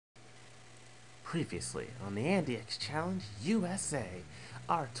Previously on the AXC Challenge USA,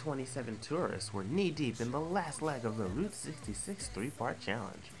 our 27 tourists were knee-deep in the last leg of the Route 66 three-part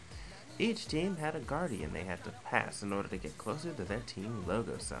challenge. Each team had a guardian they had to pass in order to get closer to their team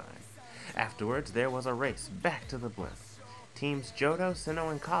logo sign. Afterwards, there was a race back to the blimp. Teams Jodo, Sino,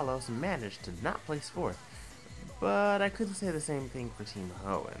 and Kalos managed to not place fourth, but I couldn't say the same thing for Team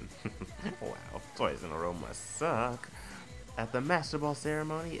Hoenn. Wow, twice in a row must suck. At the Master Ball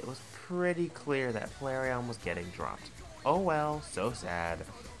ceremony, it was pretty clear that Flareon was getting dropped. Oh well, so sad.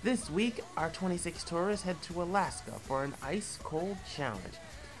 This week, our 26 tourists head to Alaska for an ice-cold challenge.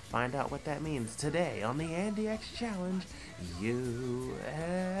 Find out what that means today on the AXC Challenge USA.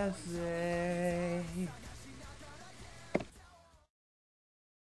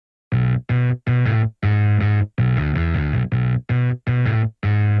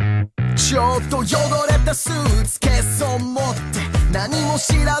 ちょっと汚れたスーツケースを持って何も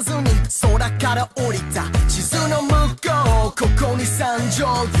知らずに空から降りた地図の向こうここに山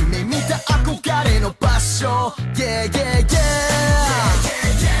上夢見た憧れの場所 Yeah yeah yeah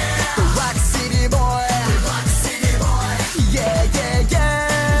The Rock City Boy Yeah yeah yeah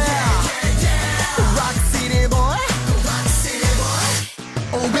The Rock City Boy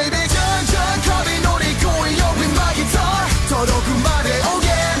Oh baby じゃんじゃん壁乗り越えよ With my guitar 届くまでおげ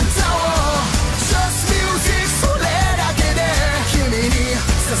ん歌おう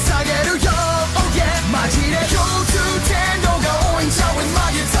捧げるよ、oh yeah マジで共通点度が多いんちゃう With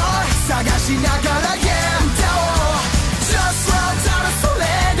my guitar 探しながら yeah 歌おう Just love ただそれ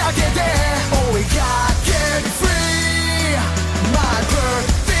だけで追いかける free My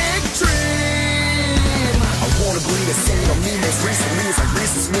perfect dream I wanna believe that singing on me makes recently it's like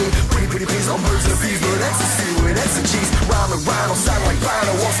this is me Pretty pretty please on birds and bees but ecstasy with exegees Rhyme and rhyme, sound like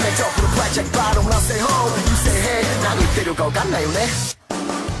vinyl All snacked up with a blackjack bottle When I say home, you say hey 何言ってるかわかんないよね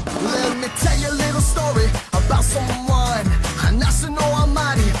Let me tell you a little story about someone 話すのあ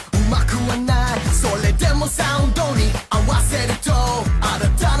まりうまくはないそれでもサウンドに合わせると新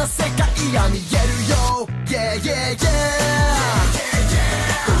たな世界が見えるよ Yeah yeah yeah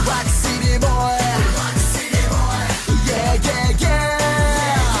The Rock City Boy Yeah yeah yeah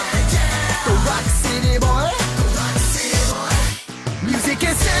The Rock City Boy Music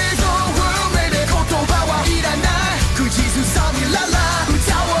and stageの運命で言葉はいらない口ずさみらら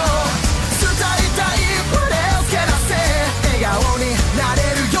笑顔になれ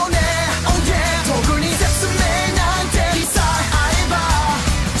るよね Oh yeah 特に説明なんて一切あれば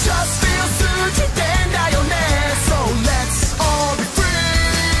Just feel 通じてんだよね So let's all be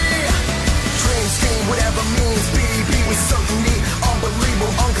free Dream scheme whatever means be with certainty Unbelievable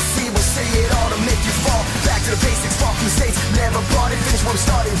unconceivable say it all to make you fall Back to the basics fuck mistakes Never brought it finish where we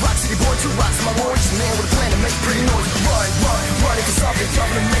started Rock City boy two rocks in my warriors man with a plan to make pretty noise Running for something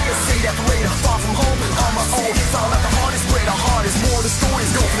coming to make us say that for later Far from home on my own Found out the hardest way the hardest more the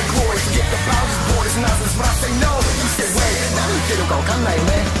stories go for the glory Forget the boundaries borders nonsense when I say no You say wait 何言ってるかわかんないよ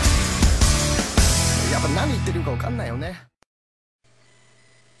ねやっぱ何言ってるかわかんないよね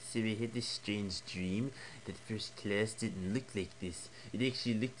So we had this strange dream that first class didn't look like this. It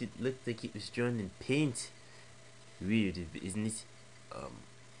actually looked like it was drawn in paint. Weird, isn't it?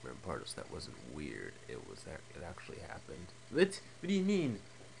 Rampardos, that wasn't weird. It actually happened. What? What do you mean?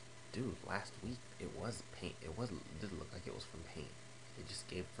 Dude, last week it was paint. It didn't look like it was from paint. They just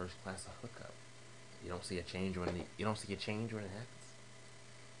gave first class a hookup. You don't see a change when it happens.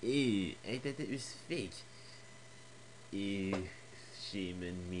 Ew, I thought it was fake. Ew, shame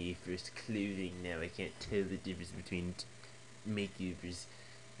on me. First clothing. Now I can't tell the difference between makeovers.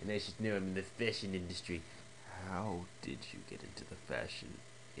 And I should know I'm in the fashion industry. How did you get into the fashion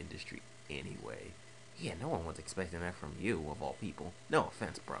industry anyway? Yeah, no one was expecting that from you, of all people. No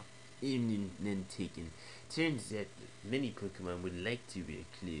offense, bro. None taken. Turns out many Pokemon would like to wear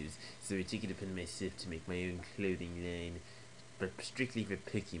clothes, so I took it upon myself to make my own clothing line. But strictly for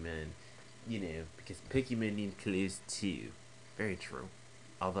Pokemon. You know, because Pokemon need clothes too. Very true.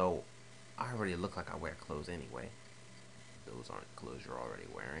 Although, I already look like I wear clothes anyway. Those aren't clothes you're already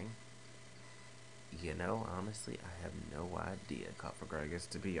wearing. You know, honestly, I have no idea, Coppergregus,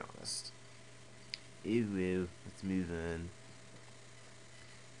 to be honest. Ew, well, let's move on.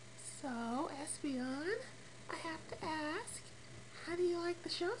 So, Espeon, I have to ask, how do you like the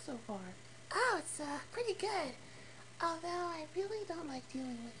show so far? Oh, it's pretty good. Although I really don't like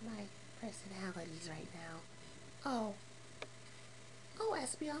dealing with my personalities right now. Oh,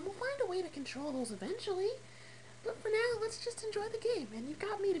 Espeon, we'll find a way to control those eventually. But for now, let's just enjoy the game. And you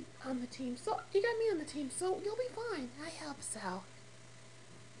got me on the team, so you'll be fine. I hope so.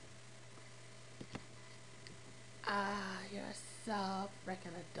 you're so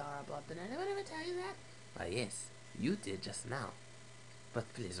frickin' adorable. Did anyone ever tell you that? Why, yes, you did just now.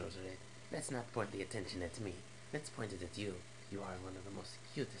 But please, Rosalie, let's not point the attention at me. Let's point it at you. You are one of the most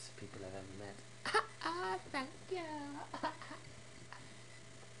cutest people I've ever met. Thank you.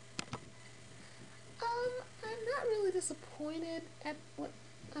 I'm not really disappointed at what,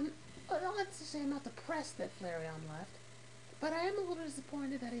 well, let's just say I'm not depressed that Flareon left. But I am a little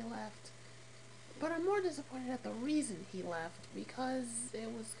disappointed that he left. But I'm more disappointed at the reason he left, because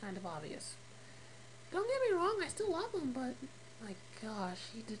it was kind of obvious. Don't get me wrong, I still love him, but my gosh,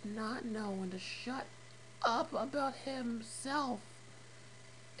 he did not know when to shut up about himself.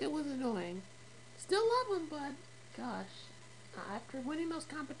 It was annoying. Still love him, but gosh, after winning those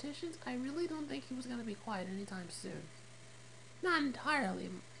competitions, I really don't think he was going to be quiet anytime soon. Not entirely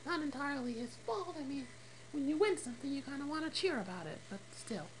his fault. I mean, when you win something, you kind of want to cheer about it, but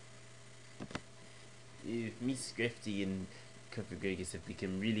still. If me, Scrafty, and Coppergregus have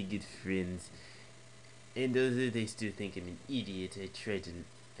become really good friends, and although they still think I'm an idiot, I try to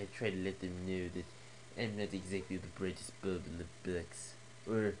let them know that I'm not exactly the brightest bulb in the box,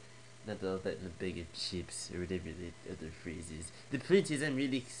 or not all that in a bag of chips, or whatever the other phrase is. The point is, I'm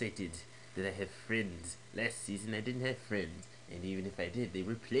really excited that I have friends. Last season I didn't have friends, and even if I did, they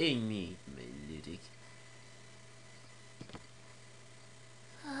were playing me, my ludic.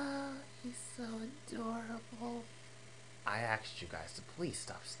 Oh, he's so adorable. I asked you guys to please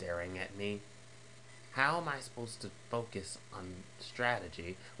stop staring at me. How am I supposed to focus on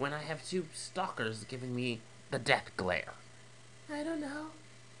strategy when I have two stalkers giving me the death glare? I don't know.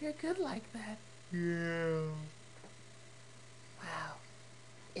 You're good like that. Yeah. Wow.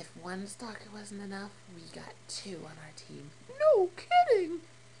 If one stalker wasn't enough, we got two on our team. No kidding!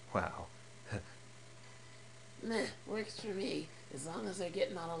 Wow. Meh, works for me. As long as they're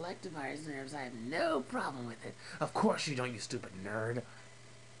getting on Electivire's nerves, I have no problem with it. Of course you don't, you stupid nerd.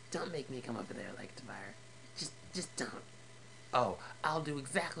 Don't make me come over there, Electivire. Just don't. Oh, I'll do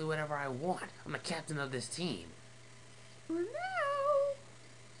exactly whatever I want. I'm the captain of this team. For now.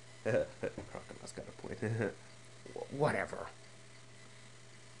 Crocodile's got a point. Whatever.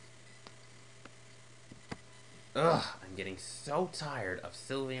 Ugh, I'm getting so tired of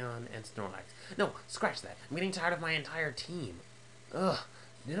Sylveon and Snorlax. No, scratch that. I'm getting tired of my entire team. Ugh,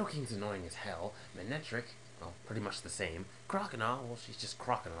 Nidoking's annoying as hell. Manectric, well, pretty much the same. Crocodile, well, she's just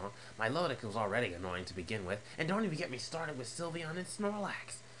Crocodile. My Milotic was already annoying to begin with. And don't even get me started with Sylveon and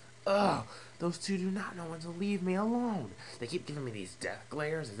Snorlax. Ugh, those two do not know when to leave me alone. They keep giving me these death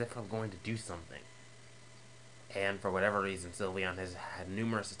glares as if I'm going to do something. And for whatever reason, Sylveon has had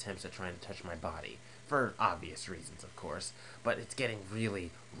numerous attempts at trying to touch my body. For obvious reasons, of course. But it's getting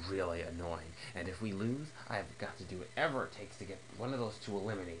really, really annoying. And if we lose, I've got to do whatever it takes to get one of those two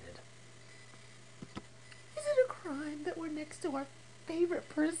eliminated. Is it a crime that we're next to our favorite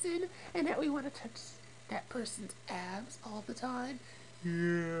person and that we want to touch that person's abs all the time?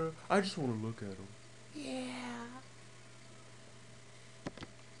 Yeah, I just want to look at them. Yeah.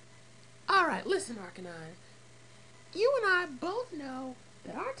 Alright, listen, Arcanine. You and I both know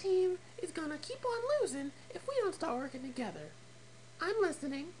that our team is gonna keep on losing if we don't start working together. I'm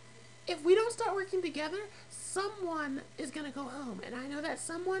listening. If we don't start working together, someone is gonna go home, and I know that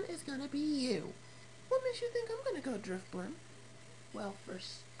someone is gonna be you. What makes you think I'm gonna go Driftblim? Well, for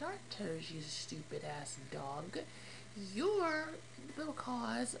starters, you stupid ass dog, you're the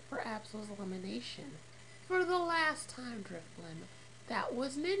cause for Absol's elimination. For the last time, Driftblim, that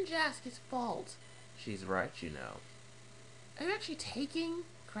was Ninjaska's fault. She's right, you know. Are you actually taking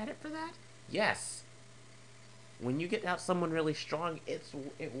credit for that? Yes. When you get out someone really strong,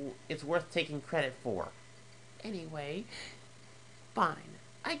 it's worth taking credit for. Anyway, fine.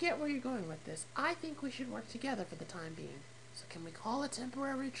 I get where you're going with this. I think we should work together for the time being. So can we call a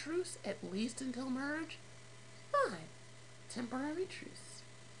temporary truce, at least until merge? Fine. Temporary truce.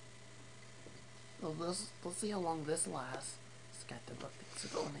 Well, we'll see how long this lasts. Scatterbuck thinks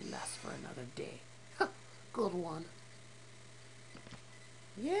it'll only last for another day. Good one.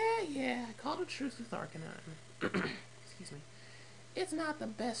 Yeah, I called a truce with Arcanine. Excuse me. It's not the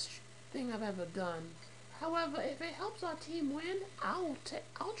best thing I've ever done. However, if it helps our team win, I'll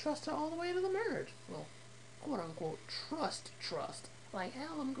trust her all the way to the merge. Well, quote-unquote, trust. Like,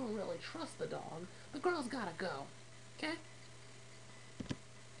 hell, I'm gonna really trust the dog. The girl's gotta go. Okay?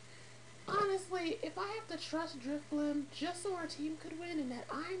 Honestly, if I have to trust Driftblim just so our team could win and that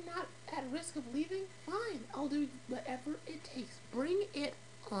I'm not at risk of leaving, fine. I'll do whatever it takes. Bring it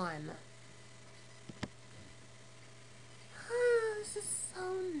on. This is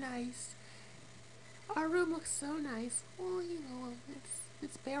so nice. Our room looks so nice. Well, you know,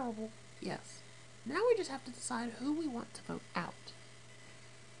 it's bearable. Yes. Now we just have to decide who we want to vote out.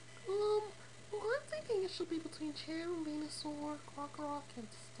 Well, I'm thinking it should be between Cherum, Venusaur, Krokorok, and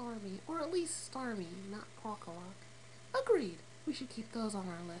Starmie. Or at least Starmie, not Krokorok. Agreed. We should keep those on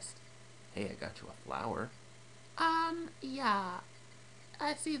our list. Hey, I got you a flower. Yeah.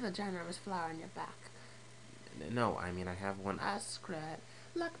 I see the ginormous flower on your back. No, I mean, I have one. Screw it.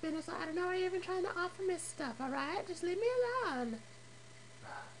 Look, Venusaur, I don't know why you're even trying to offer me stuff, alright? Just leave me alone.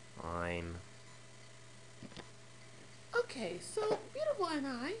 Fine. Okay, so Beautiful and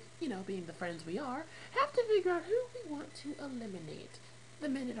I, being the friends we are, have to figure out who we want to eliminate the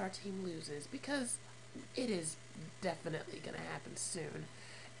minute our team loses, because it is definitely going to happen soon.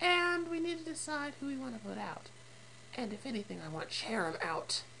 And we need to decide who we want to put out. And if anything, I want Cherum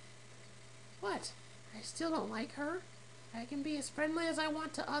out. What? I still don't like her? I can be as friendly as I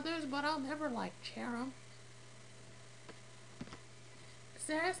want to others, but I'll never like Cherum.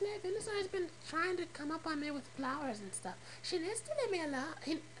 Seriously, Venusaur has been trying to come up on me with flowers and stuff. She needs to leave me alone.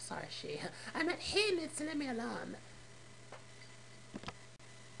 I meant he needs to leave me alone.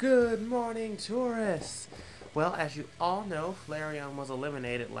 Good morning, tourists! Well, as you all know, Flareon was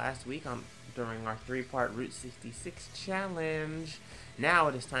eliminated last week during our 3-part Route 66 challenge. Now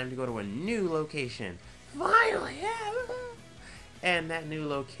it is time to go to a new location. Finally! Yeah! And that new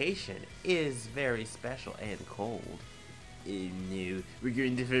location is very special and cold. No, we're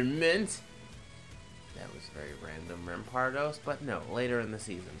going to ferment. That was very random, Rampardos, but no, later in the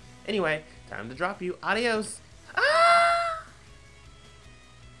season. Anyway, time to drop you. Adios! Ah!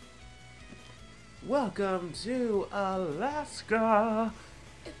 Welcome to Alaska!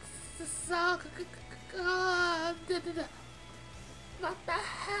 It's so good. What the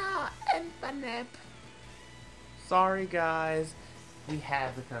hell, Infinite? Sorry, guys. We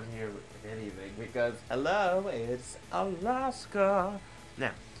had to come here with anything because, hello, it's Alaska.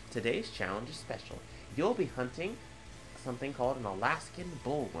 Now, today's challenge is special. You'll be hunting something called an Alaskan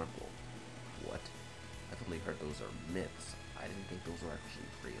bullwurmple. What? I've only heard those are myths. I didn't think those were actually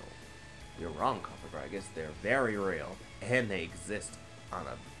real. You're wrong, Copper. I guess they're very real, and they exist on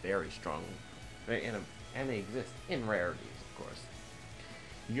a very strong, and they exist in rarities, of course.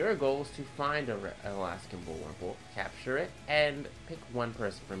 Your goal is to find an Alaskan bullwurmple, capture it, and pick one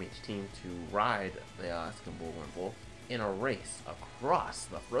person from each team to ride the Alaskan bullwurmple in a race across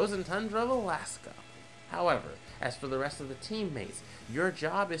the frozen tundra of Alaska. However, as for the rest of the teammates, your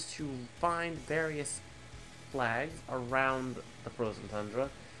job is to find various flags around the frozen tundra,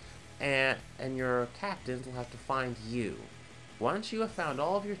 and your captains will have to find you. Once you have found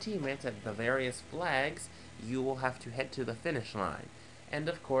all of your teammates at the various flags, you will have to head to the finish line. And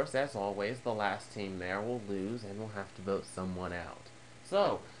of course, as always, the last team there will lose and will have to vote someone out.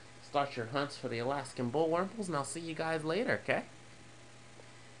 So, start your hunts for the Alaskan bullwurmples, and I'll see you guys later, okay?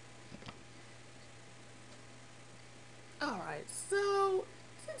 Alright, so,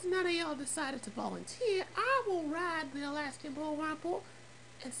 since none of y'all decided to volunteer, I will ride the Alaskan bullwurmple.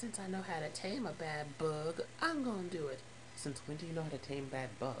 And since I know how to tame a bad bug, I'm gonna do it. Since when do you know how to tame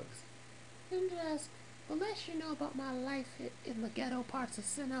bad bugs? And just, the less you know about my life in the ghetto parts of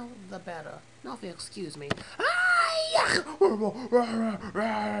Sinnoh, the better. Now if you'll excuse me. Ha!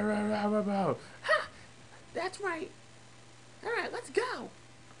 That's right. Alright, let's go.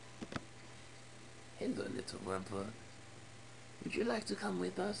 Hello, little Wurmple. Would you like to come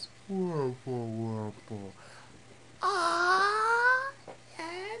with us? Wurmple. Ah,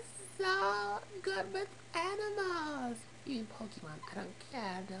 yes, so good with animals. Even Pokemon, I don't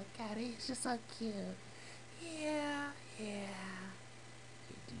care, little catty. It's just so cute. Yeah. You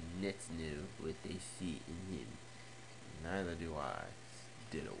do not know what they see in him. Neither do I.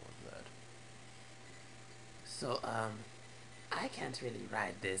 Ditto of that. So, I can't really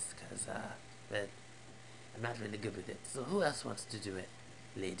ride this because, but I'm not really good with it. So who else wants to do it?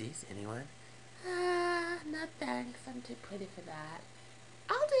 Ladies, anyone? No thanks. I'm too pretty for that.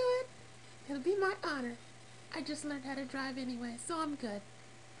 I'll do it. It'll be my honor. I just learned how to drive anyway, so I'm good.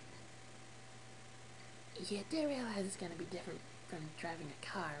 You do realize it's going to be different from driving a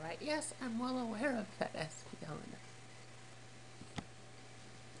car, right? Yes, I'm well aware of that, Espeon.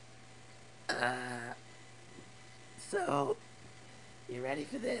 So, you ready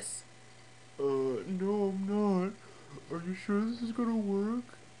for this? No, I'm not. Are you sure this is gonna work?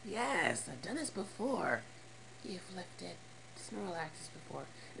 Yes, I've done this before. You've lifted Snorlaxes before.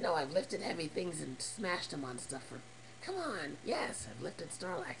 No, I've lifted heavy things and smashed them on stuff for... Come on. Yes, I've lifted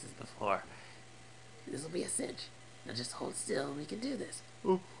Snorlaxes before. This will be a cinch. Now just hold still and we can do this.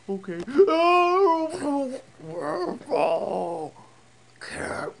 Oh, okay. Oh,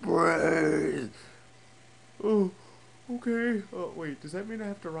 can't breathe. Oh, okay. Wait, does that mean I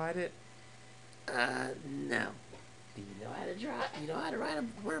have to ride it? No. Do you know how to drive? Do you know how to ride a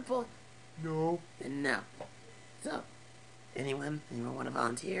whirlpool? No. Then no. So, anyone want to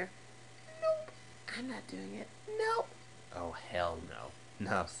volunteer? Nope. I'm not doing it. Nope. Oh, hell no.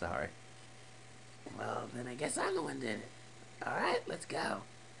 No, sorry. Well, then I guess I'm the one doing it. Alright, let's go.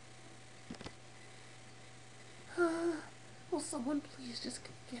 Will someone please just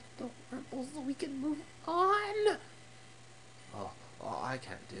get the whirlpool so we can move on? Oh, I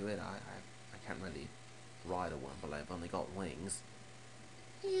can't do it. I can't really ride a whirlpool. I've only got wings.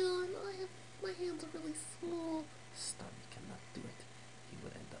 Yeah, and my hands are really small. Starmie cannot do it. He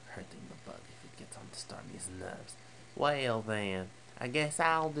would end up hurting the bug if it gets on Starmie's nerves. Well then, I guess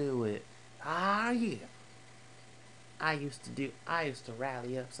I'll do it. Ah, yeah. I used to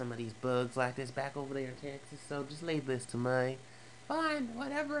rally up some of these bugs like this back over there in Texas, so just leave this to me. Fine,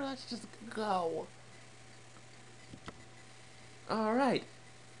 whatever, let's just go. Alright,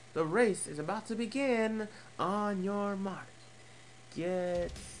 the race is about to begin. On your mark,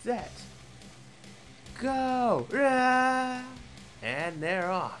 get set, go! Rah! And they're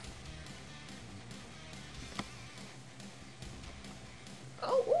off.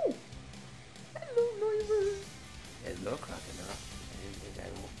 Oh, ooh! Hello, neighbor. Hello, crocodile.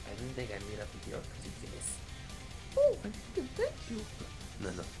 I didn't think I'd meet up with your pretty face. Oh, thank you. No,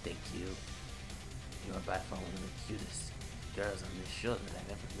 thank you. You are by far one of the cutest girls on this show that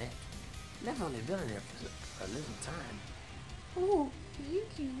I've ever met. And I've only been in there for a little time. Oh, thank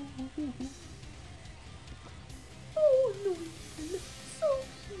you. Oh, no, so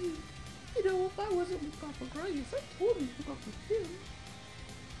cute. You know, if I wasn't with Papa Grace, I'd totally hook up with him.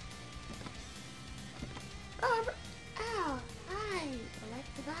 Ow, hi,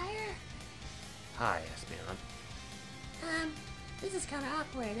 Alexa buyer. Hi, Espion. This is kind of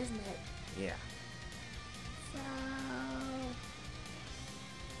awkward, isn't it? Yeah. So,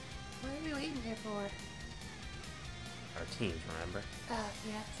 what are we waiting here for? Our teams, remember? Oh,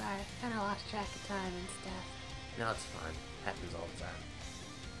 yeah, sorry. Kind of lost track of time and stuff. No, it's fine. Happens all the time.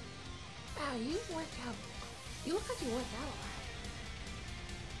 Wow, you look like you work out a lot.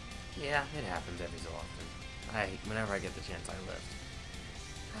 Yeah, it happens every so often. Whenever I get the chance, I lift.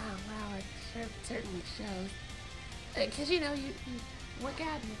 Oh, wow, it sure certainly shows. Because, you know, you work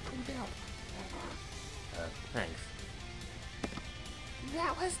out and you're pretty built. Thanks.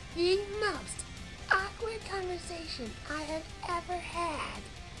 That was the most awkward conversation I have ever had.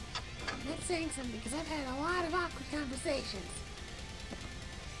 That's saying something because I've had a lot of awkward conversations.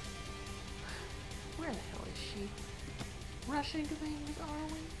 Where the hell is she? Rushing things, are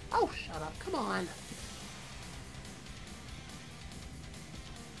we? Oh, shut up. Come on.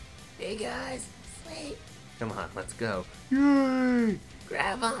 Hey, guys. Sweet. Come on, let's go. Yay!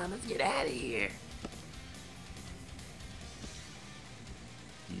 Grab on, let's get out of here.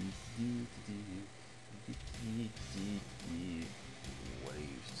 What are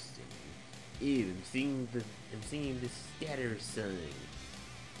you singing? Ew, I'm singing the scatter song.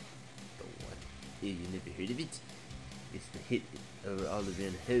 The what? Ew, you never heard of it? It's the hit over all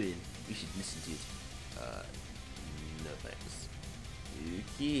around heaven. You should listen to it. No thanks.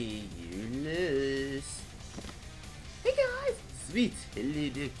 Okay, you're lost. Hey, guys. Sweet! Hello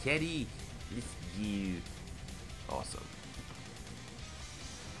there, Caddy! Let's go! Awesome.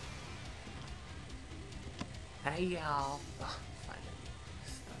 Hey, y'all! Oh, finally.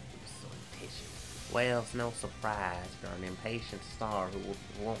 Starmie was so impatient. Well, it's no surprise. You're an impatient star who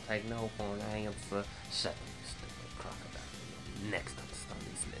won't take no for an answer. Shut up, you stupid crocodile. You're next on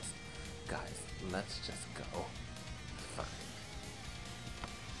Starmie's list. Guys, let's just go. Fine.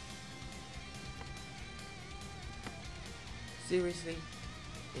 Seriously?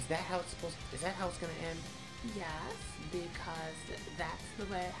 Is that how it's gonna end? Yes, because that's the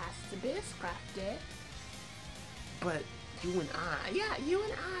way it has to be scripted. But you and I... Yeah, you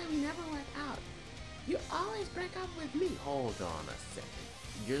and I, we never went out. You always break up with me. Hold on a second.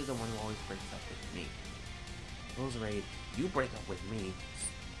 You're the one who always breaks up with me. Rosemary, you break up with me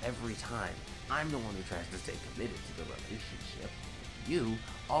every time. I'm the one who tries to stay committed to the relationship. You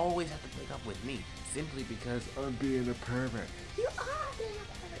always have to break up with me simply because I'm being a pervert. You are being a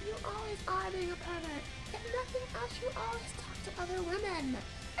pervert. You always are being a pervert. If nothing else, you always talk to other women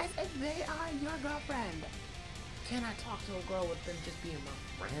as if they are your girlfriend. Can I talk to a girl with them just being my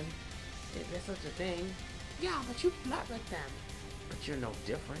friend? Is there such a thing? Yeah, but you flirt with them. But you're no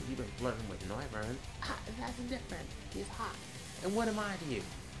different. You've been flirting with Neumann. That's different. He's hot. And what am I to you?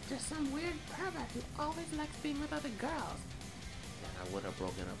 Just some weird pervert who always likes being with other girls. And I would have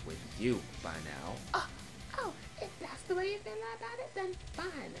broken up with you by now. Oh, if that's the way you feel about it, then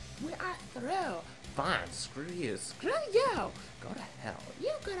fine. We are through. Fine, screw you. Screw you! Go to hell.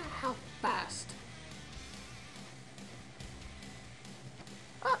 You go to hell fast.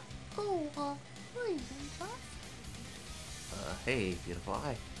 Hi, Ninja. Hey, beautiful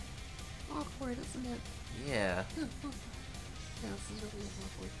eye. Awkward, isn't it? Yeah. Yeah, this is really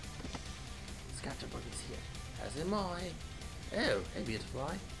awkward. Scotchabug is here. As am I. Oh, hey, beautiful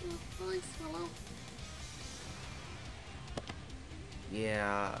eye. Hi, Swallow.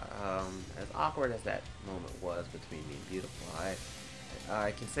 Yeah, as awkward as that moment was between me and Beautiful Eye,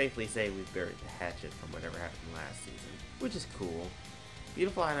 I can safely say we've buried the hatchet from whatever happened last season, which is cool.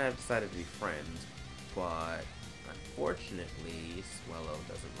 Beautiful Eye and I have decided to be friends, but unfortunately, Swallow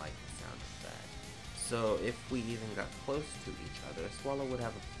doesn't like the sound of that. So if we even got close to each other, Swallow would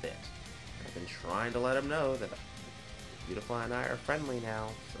have a fit. I've been trying to let him know that Beautiful Eye and I are friendly now,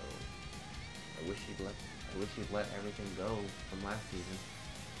 so I wish you'd let everything go from last season.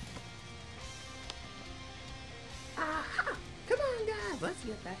 Aha! Come on, guys, let's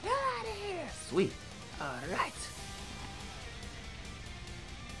get the hell out of here. Sweet. Alright.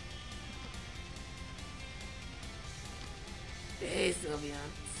 Hey,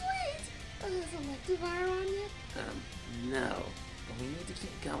 Sylveon. Sweet! There's a lectivire on you? No. But we need to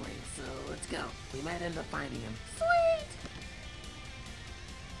keep going, so let's go. We might end up finding him. Sweet!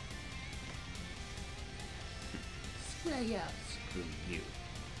 Screw you. Screw you.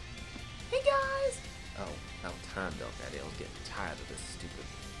 Hey, guys! Oh, time Delgadale's getting tired of this stupid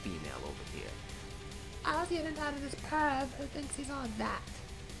female over here. I was getting tired of this perv who thinks he's all that.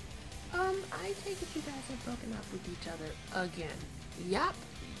 I take it you guys have broken up with each other again. Yup.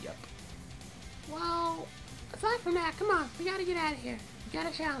 Yup. Well, aside from that, come on, we gotta get out of here. We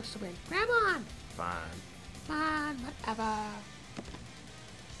got a challenge to win. Grab on! Fine. Fine, whatever.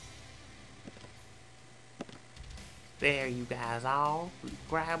 There, you guys all.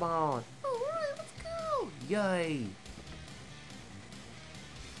 Grab on. Alright, let's go! Yay!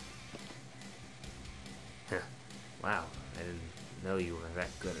 Wow, I didn't know you were that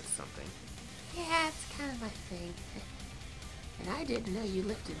good at something. Yeah, it's kind of my thing. And I didn't know you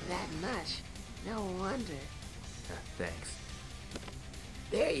lifted that much. No wonder. Thanks.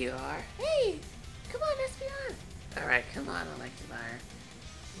 There you are. Hey! Come on, Espion! Alright, come on, Electivire.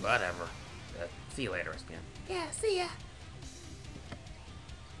 Whatever. See you later, Espion. Yeah, see ya.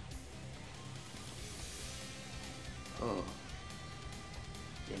 Oh.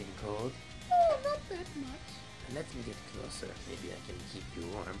 Getting cold? Oh, not that much. Let me get closer. Maybe I can keep you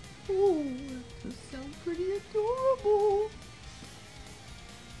warm. Oh, that sounds pretty adorable.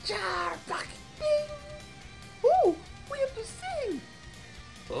 Jar-buck! Ding! Oh, we have to sing!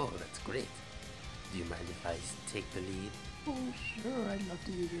 Oh, that's great. Do you mind if I take the lead? Oh, sure, I'd love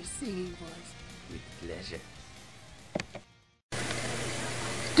to hear your singing voice. With pleasure.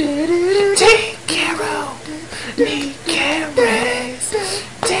 Take care of me, caress.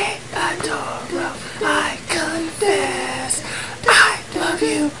 Take adoro, I confess. I love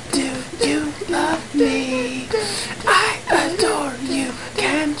you, do you love me? I adore you,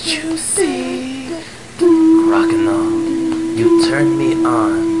 can't you see? Rock and roll, you turn me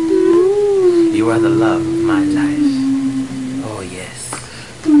on. You are the love of my life. Oh yes.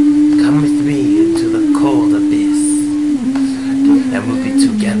 Come with me into the cold abyss, and we'll be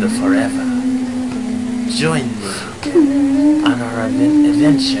together forever. Join me on our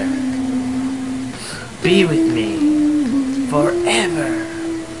adventure. Be with me forever,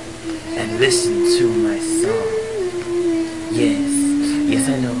 and listen to my song. Yes,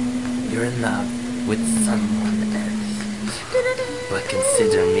 I know you're in love with someone else, but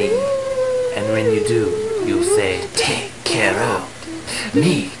consider me, and when you do, you'll say, take care of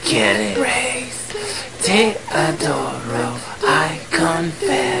me, quieres. Te adoro, I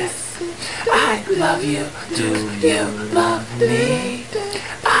confess. I love you, do you love me?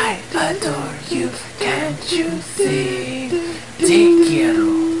 I adore you, can't you see? Te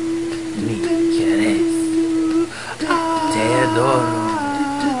quiero, me quieres. Te adoro,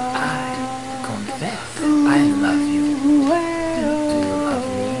 I confess. I love you. Do you love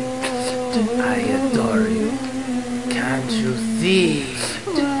me? I adore you. Can't you see?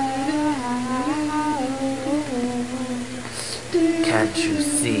 Can't you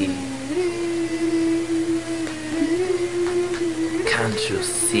see? Can't you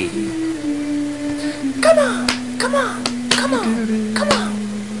see? Come on, come on, come on, come on,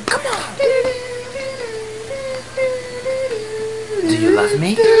 come on. Do you love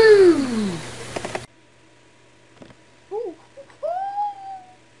me?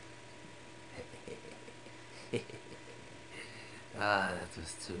 That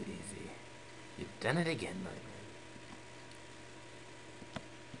was too easy. You've done it again, my man.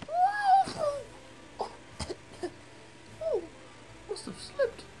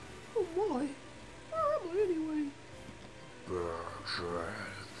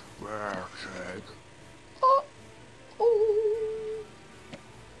 Milkshake. Oh, oh.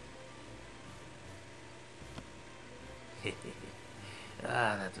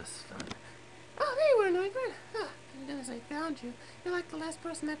 That was fun. Oh, there you were, Noivern. Huh, thank goodness I found you. You're like the last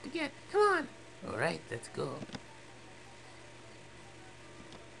person I have to get. Come on. Alright, let's go.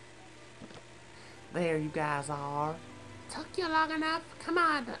 There you guys are. Took you long enough. Come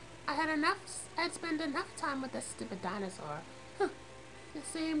on. I'd spent enough time with this stupid dinosaur. Huh. The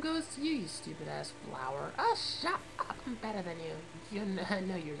same goes to you, you stupid ass flower. Oh, shut up. I'm better than you.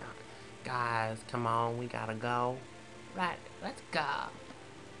 No, you're not. Guys, come on, we gotta go. Right, let's go.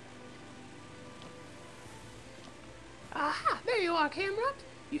 Aha! There you are, Camera.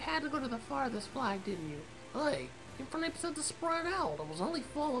 You had to go to the farthest flag, didn't you? Hey, Infinite said to spread out. I was only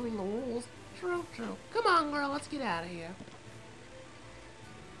following the rules. True. Come on, girl, let's get out of here.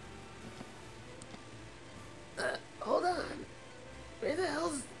 Hold on. Where the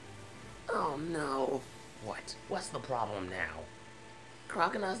hell's... Oh, no. What? What's the problem now?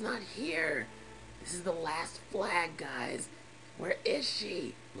 Crocodile's not here. This is the last flag, guys. Where is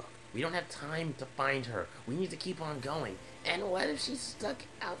she? Look, we don't have time to find her. We need to keep on going. And what if she's stuck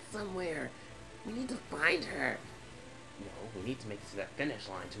out somewhere? We need to find her. No, we need to make it to that finish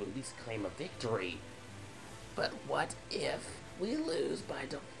line to at least claim a victory. But what if we lose by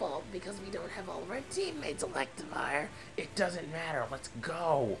default because we don't have all of our teammates Electivire? It doesn't matter. Let's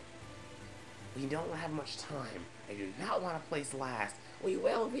go. We don't have much time. I do not want to place last. We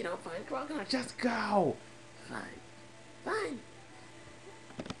will if we don't find Crocodile. Just go. Fine.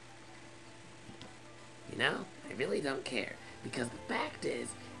 You know, I really don't care. Because the fact is,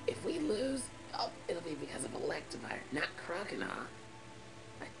 if we lose, it'll be because of Electivire, not Crocodile.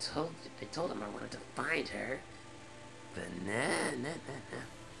 I told him I wanted to find her. But nah.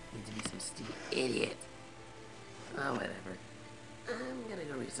 Need to be some stupid idiot. Oh, whatever. I'm gonna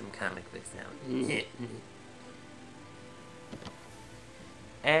go read some comic books now.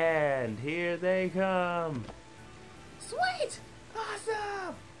 And here they come. Sweet!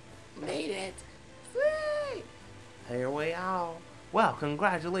 Awesome! Made it! Sweet! Here we are. Well,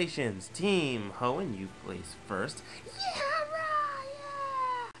 congratulations, Team Hoenn, you placed first. Yeah,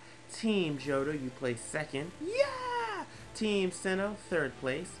 right! Team Jodo, you placed second. Yeah! Team Sinnoh, third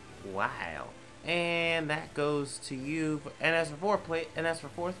place. Wow. And that goes to you. And as for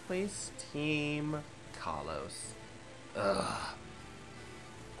fourth place, Team Kalos. Ugh.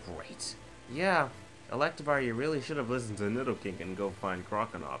 Great. Yeah, Electivire, you really should have listened to Nidoking and go find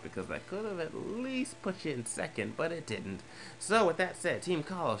Crocodile, because that could have at least put you in second, but it didn't. So with that said, Team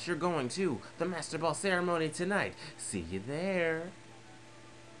Kalos, you're going to the Master Ball ceremony tonight. See you there.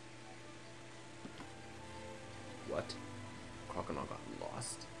 What? Crocodile got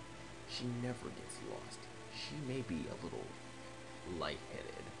lost? She never gets lost. She may be a little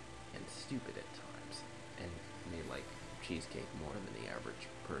lightheaded and stupid at times, and may like cheesecake more than the average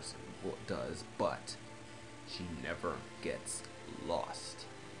person does, but she never gets lost.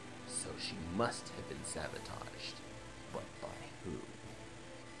 So she must have been sabotaged. But by who?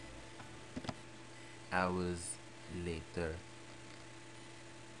 Hours later.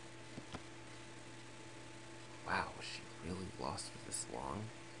 Wow, was she really lost for this long?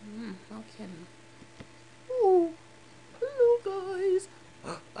 No kidding. Oh, hello guys.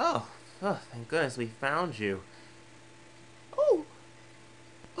 Oh, thank goodness we found you.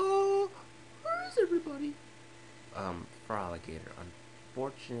 Where is everybody? For Alligator,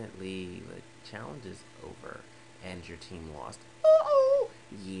 unfortunately, the challenge is over, and your team lost. Uh-oh!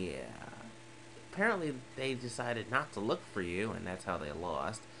 Yeah. Apparently, they decided not to look for you, and that's how they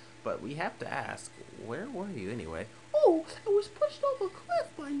lost. But we have to ask, where were you anyway? Oh, I was pushed off a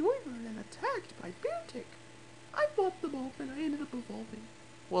cliff by Noivern and attacked by Beartick. I fought them off and I ended up evolving.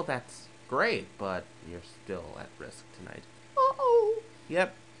 Well, that's great, but you're still at risk tonight. Uh-oh!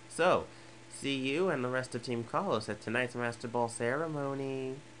 Yep. So, see you and the rest of Team Kalos at tonight's Master Ball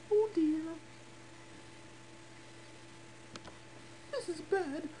ceremony. Oh dear. This is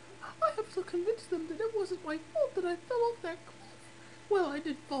bad. I have to convince them that it wasn't my fault that I fell off that cliff. Well, I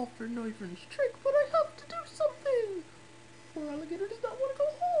did fall for Noivern's trick, but I have to do something. Poor Alligator does not want to go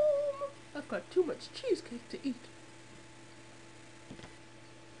home. I've got too much cheesecake to eat.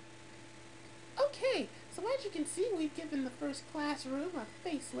 Okay, so as you can see, we've given the first classroom a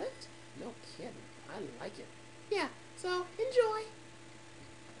facelift. No kidding, I like it. Yeah, so enjoy.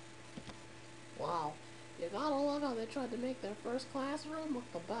 Wow, you gotta love how they tried to make their first classroom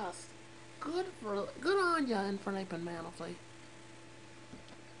look the best. Good on ya, Infinite Manifly.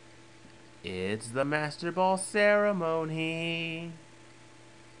 It's the Master Ball ceremony.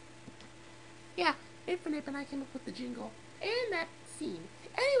 Yeah, Infinite and I came up with the jingle and that scene.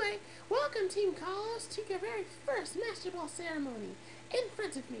 Anyway, Welcome Team Carlos to your very first Master Ball ceremony. In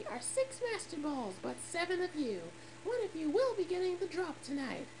front of me are 6 Master Balls, but 7 of you. One of you will be getting the drop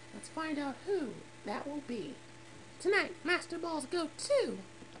tonight. Let's find out who that will be. Tonight, Master Balls go to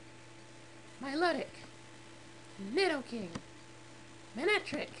Milotic, Nidoking,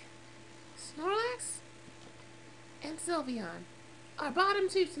 Manectric, Snorlax, and Sylveon. Our bottom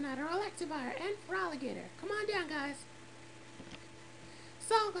 2 tonight are Electivire and Feraligatr. Come on down, guys.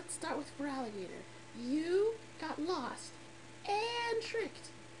 So, let's start with Feraligatr. You got lost and tricked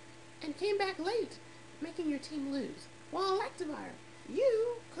and came back late, making your team lose. While Electivire,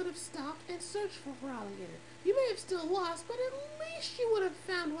 you could have stopped and searched for Feraligatr. You may have still lost, but at least you would have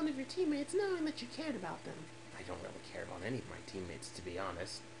found one of your teammates knowing that you cared about them. I don't really care about any of my teammates, to be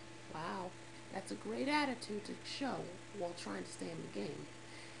honest. Wow, that's a great attitude to show while trying to stay in the game.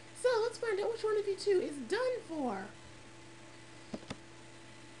 So let's find out which one of you 2 is done for.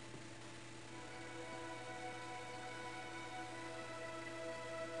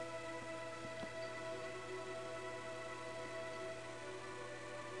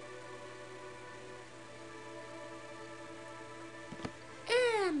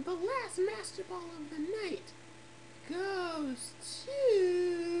 And the last Master Ball of the night goes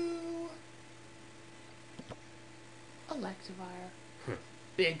to Electivire.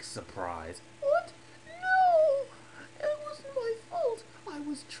 Big surprise. What? No! It wasn't my fault. I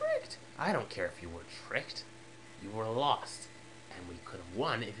was tricked. I don't care if you were tricked. You were lost. And we could have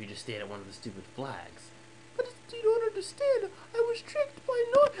won if you just stayed at one of the stupid flags. But you don't understand. I was tricked by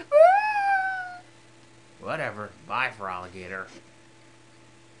not... Ah! Whatever. Bye, Feraligatr.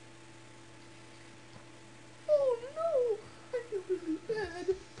 Oh no! I feel really bad.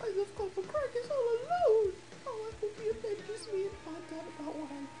 I left Cofagrigus all alone. Oh, I hope you avenged me and found out about what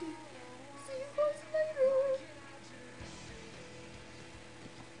I did. See you guys later.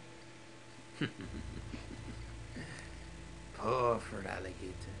 Poor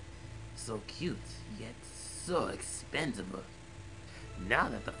Feraligatr. So cute, yet so expendable. Now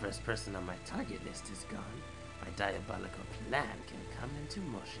that the first person on my target list is gone, my diabolical plan can come into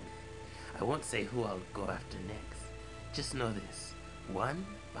motion. I won't say who I'll go after next. Just know this. One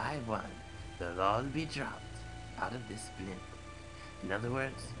by one, they'll all be dropped out of this blimp. In other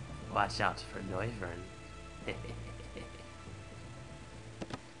words, watch out for Noivern.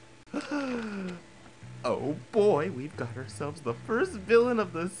 Oh boy, we've got ourselves the first villain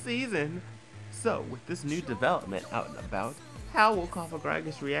of the season. So, with this new development out and about, how will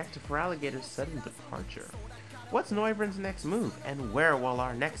Cofagrigus react to Feraligatr's sudden departure? What's Noivern's next move, and where will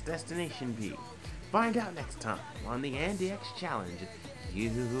our next destination be? Find out next time on the AXC Challenge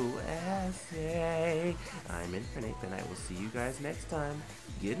USA. I'm Infinite, and I will see you guys next time.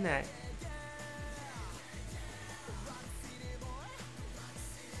 Good night.